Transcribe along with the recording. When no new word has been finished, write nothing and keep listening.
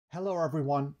Hello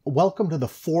everyone, welcome to the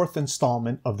fourth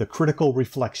installment of the Critical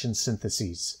Reflection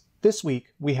Syntheses. This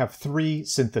week we have three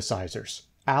synthesizers,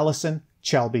 Allison,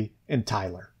 Shelby, and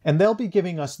Tyler. And they'll be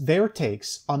giving us their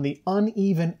takes on the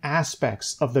uneven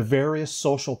aspects of the various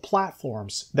social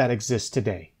platforms that exist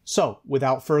today. So,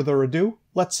 without further ado,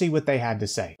 let's see what they had to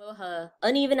say. Aloha.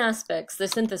 Uneven Aspects, the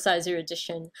Synthesizer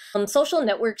Edition. Social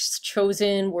networks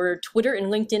chosen were Twitter and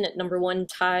LinkedIn at number 1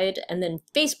 tied, and then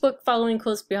Facebook following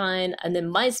close behind, and then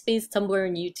MySpace, Tumblr,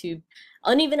 and YouTube.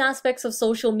 Uneven aspects of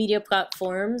social media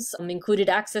platforms included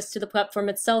access to the platform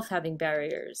itself having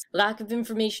barriers, lack of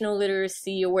informational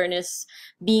literacy awareness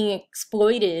being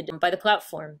exploited by the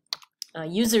platform.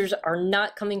 Users are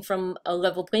not coming from a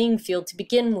level playing field to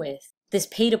begin with. This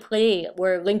pay-to-play,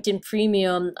 where LinkedIn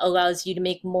Premium allows you to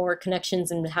make more connections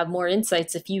and have more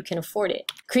insights if you can afford it.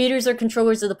 Creators or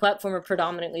controllers of the platform are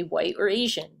predominantly white or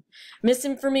Asian.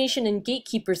 Misinformation and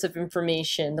gatekeepers of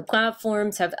information. The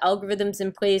platforms have algorithms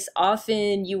in place.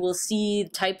 Often you will see the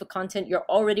type of content you're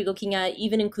already looking at,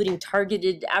 even including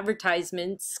targeted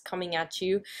advertisements coming at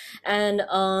you. And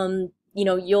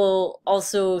you'll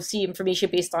also see information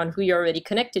based on who you're already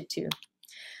connected to.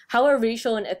 How are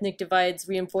racial and ethnic divides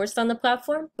reinforced on the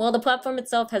platform? Well, the platform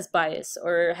itself has bias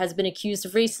or has been accused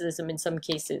of racism in some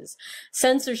cases.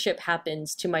 Censorship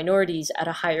happens to minorities at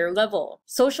a higher level.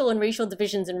 Social and racial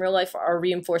divisions in real life are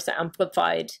reinforced and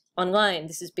amplified online.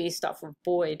 This is based off of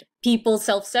Boyd. People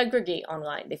self-segregate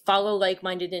online. They follow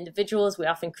like-minded individuals. We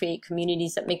often create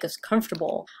communities that make us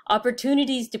comfortable.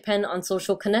 Opportunities depend on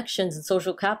social connections and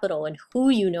social capital and who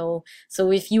you know. So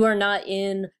if you are not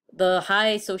in the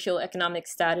high socioeconomic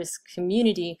status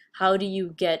community, how do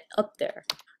you get up there?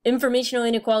 Informational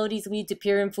inequalities lead to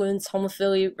peer influence.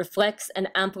 Homophily reflects and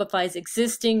amplifies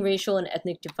existing racial and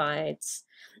ethnic divides.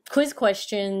 Quiz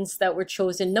questions that were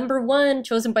chosen. Number 1,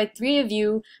 chosen by 3 of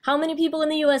you. How many people in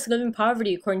the U.S. live in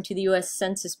poverty according to the U.S.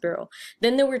 Census Bureau?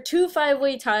 Then there were 2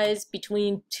 5-way ties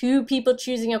between 2 people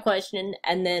choosing a question,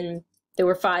 and then there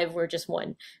were 5 where just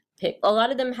 1 picked. A lot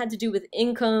of them had to do with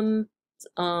income,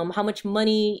 how much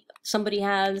money somebody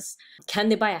has, can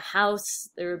they buy a house,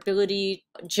 their ability,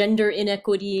 gender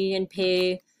inequity in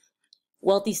pay,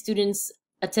 wealthy students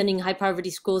attending high poverty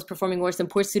schools performing worse than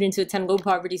poor students who attend low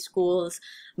poverty schools,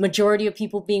 majority of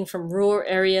people being from rural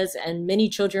areas, and many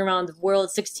children around the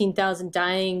world, 16,000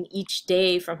 dying each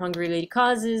day from hunger-related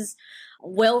causes.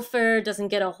 Welfare doesn't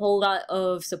get a whole lot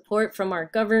of support from our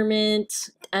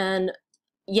government, and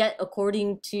yet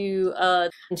according to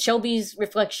Shelby's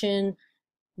reflection,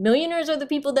 millionaires are the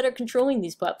people that are controlling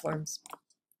these platforms.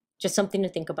 Just something to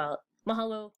think about.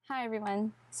 Mahalo. Hi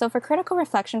everyone. So for Critical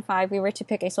Reflection 5, we were to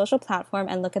pick a social platform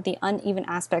and look at the uneven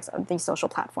aspects of these social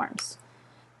platforms.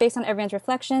 Based on everyone's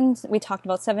reflections, we talked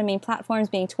about 7 main platforms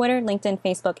being Twitter, LinkedIn,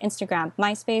 Facebook, Instagram,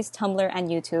 MySpace, Tumblr, and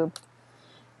YouTube.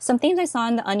 Some themes I saw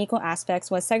in the unequal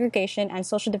aspects was segregation and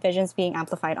social divisions being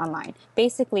amplified online.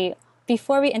 Basically,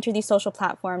 before we enter these social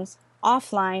platforms,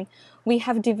 offline, we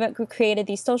have created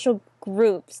these social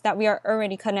groups that we are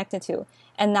already connected to.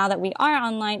 And now that we are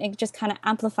online, it just kind of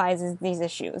amplifies these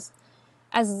issues.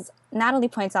 As Natalie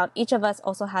points out, each of us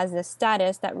also has this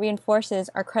status that reinforces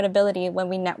our credibility when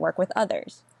we network with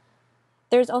others.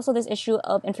 There's also this issue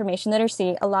of information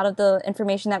literacy. A lot of the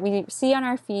information that we see on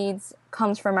our feeds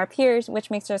comes from our peers,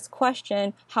 which makes us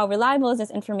question how reliable is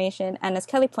this information, and as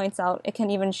Kelly points out, it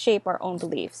can even shape our own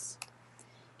beliefs.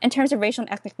 In terms of racial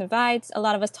and ethnic divides, a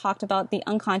lot of us talked about the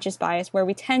unconscious bias where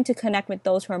we tend to connect with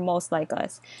those who are most like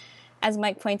us. As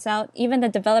Mike points out, even the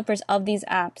developers of these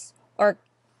apps, or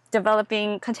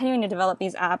continuing to develop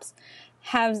these apps,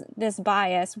 has this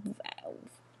bias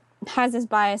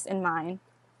in mind.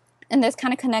 And this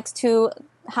kind of connects to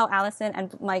how Allison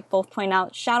and Mike both point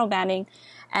out shadow banning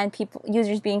and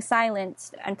users being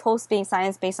silenced and posts being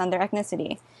silenced based on their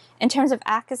ethnicity. In terms of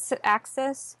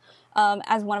access,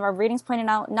 as one of our readings pointed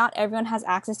out, not everyone has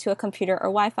access to a computer or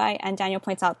Wi-Fi, and Daniel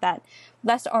points out that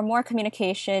less or more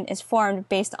communication is formed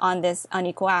based on this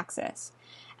unequal access.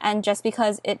 And just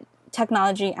because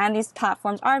technology and these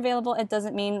platforms are available, it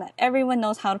doesn't mean that everyone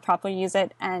knows how to properly use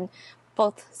it, and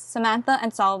both Samantha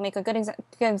and Saul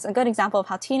gives a good example of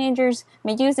how teenagers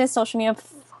may use this social media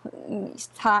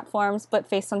platforms but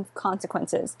face some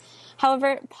consequences.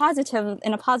 However,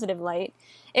 in a positive light,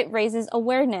 it raises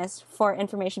awareness for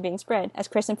information being spread. As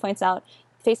Kristen points out,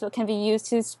 Facebook can be used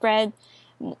to spread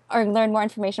or learn more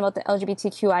information about the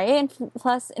LGBTQIA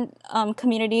plus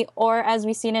community, or as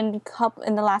we've seen in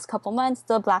the last couple months,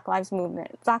 the Black Lives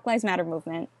Matter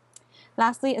movement.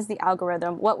 Lastly is the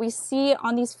algorithm. What we see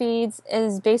on these feeds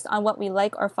is based on what we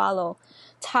like or follow.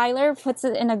 Tyler puts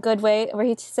it in a good way where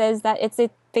he says that it's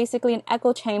basically an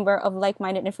echo chamber of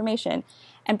like-minded information.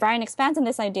 And Brian expands on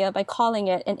this idea by calling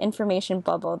it an information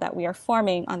bubble that we are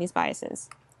forming on these biases.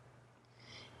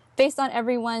 Based on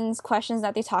everyone's questions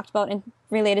that they talked about and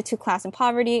related to class and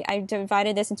poverty, I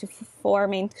divided this into 4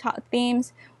 main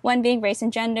themes. One being race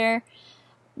and gender.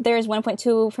 There is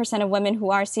 1.2% of women who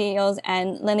are CEOs,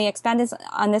 and Lindley expanded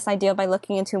on this idea by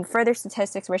looking into further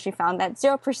statistics where she found that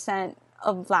 0%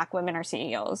 of Black women are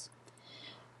CEOs.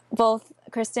 Both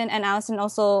Kristen and Allison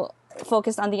also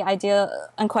focused on the idea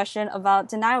and question about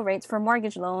denial rates for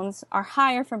mortgage loans are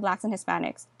higher for Blacks and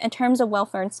Hispanics. In terms of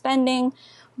welfare and spending,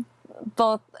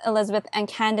 both Elizabeth and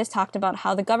Candace talked about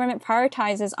how the government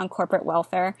prioritizes on corporate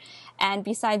welfare, and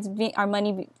besides our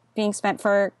money being spent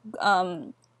for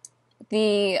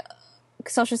the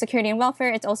Social Security and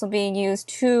welfare, it's also being used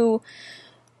to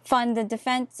fund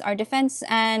our defense,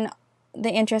 and the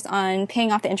interest on paying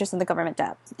off the interest of the government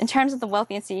debt. In terms of the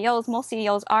wealthy and CEOs, most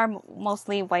CEOs are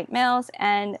mostly white males,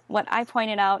 and what I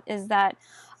pointed out is that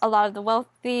a lot of the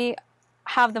wealthy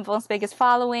have the most biggest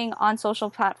following on social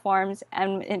platforms,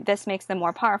 and this makes them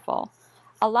more powerful.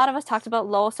 A lot of us talked about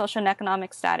low social and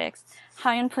economic status.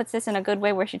 Hyun puts this in a good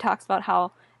way where she talks about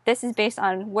how this is based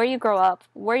on where you grow up,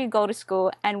 where you go to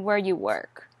school, and where you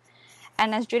work.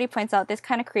 And as Judy points out, this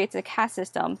kind of creates a caste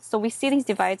system. So we see these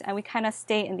divides and we kind of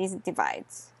stay in these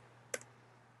divides.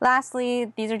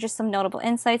 Lastly, these are just some notable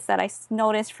insights that I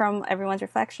noticed from everyone's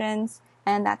reflections.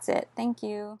 And that's it. Thank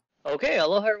you. Okay,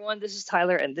 aloha everyone, this is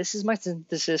Tyler, and this is my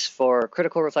synthesis for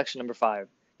critical reflection number 5.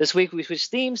 This week we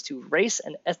switched themes to race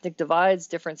and ethnic divides,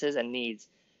 differences, and needs.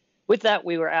 With that,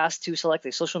 we were asked to select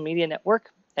a social media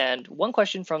network and one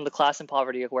question from the class and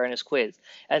poverty awareness quiz,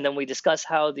 and then we discuss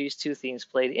how these two themes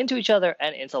played into each other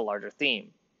and into a larger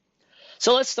theme.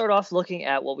 So let's start off looking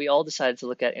at what we all decided to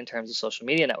look at in terms of social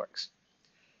media networks.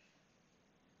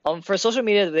 For social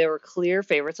media, there were clear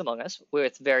favorites among us for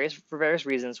various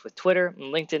reasons, with Twitter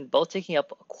and LinkedIn both taking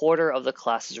up a quarter of the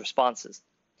class's responses.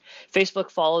 Facebook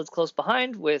followed close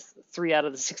behind, with 3 out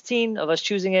of the 16 of us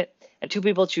choosing it, and 2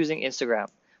 people choosing Instagram,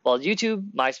 while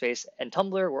YouTube, MySpace, and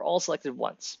Tumblr were all selected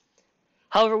once.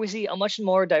 However, we see a much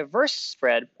more diverse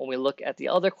spread when we look at the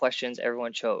other questions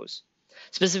everyone chose.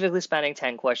 Specifically spanning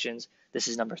 10 questions, this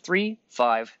is number 3,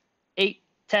 5, 8,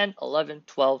 10, 11,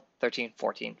 12, 13,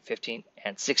 14, 15,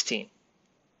 and 16.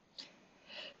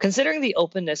 Considering the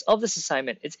openness of this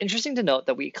assignment, it's interesting to note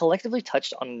that we collectively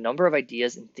touched on a number of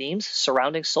ideas and themes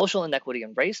surrounding social inequity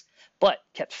and race, but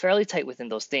kept fairly tight within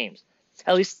those themes,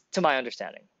 at least to my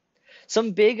understanding.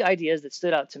 Some big ideas that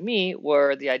stood out to me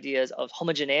were the ideas of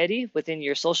homogeneity within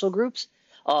your social groups,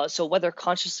 so whether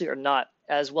consciously or not,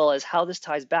 as well as how this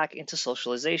ties back into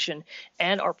socialization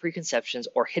and our preconceptions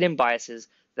or hidden biases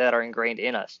that are ingrained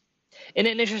in us. In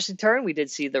an interesting turn, we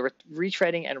did see the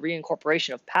retreading and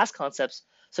reincorporation of past concepts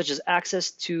such as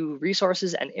access to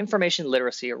resources and information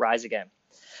literacy rise again,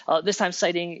 this time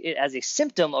citing it as a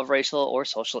symptom of racial or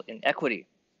social inequity.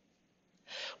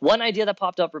 One idea that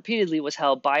popped up repeatedly was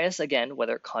how bias, again,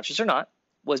 whether conscious or not,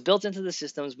 was built into the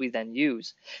systems we then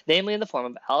use, namely in the form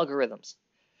of algorithms.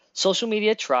 Social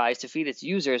media tries to feed its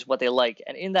users what they like,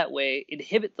 and in that way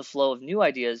inhibit the flow of new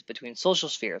ideas between social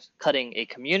spheres, cutting a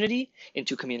community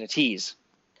into communities.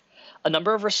 A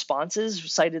number of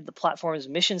responses cited the platform's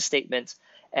mission statement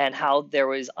and how there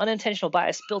was unintentional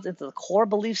bias built into the core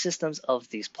belief systems of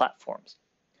these platforms.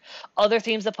 Other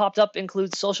themes that popped up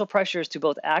include social pressures to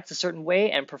both act a certain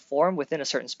way and perform within a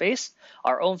certain space,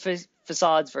 our own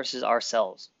facades versus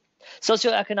ourselves.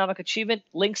 Socioeconomic achievement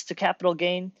links to capital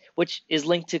gain, which is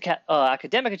linked to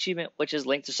academic achievement, which is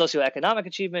linked to socioeconomic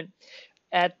achievement,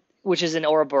 which is an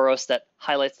Ouroboros that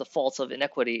highlights the faults of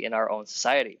inequity in our own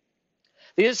society.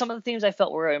 These are some of the themes I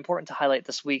felt were important to highlight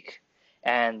this week,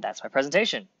 and that's my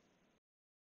presentation.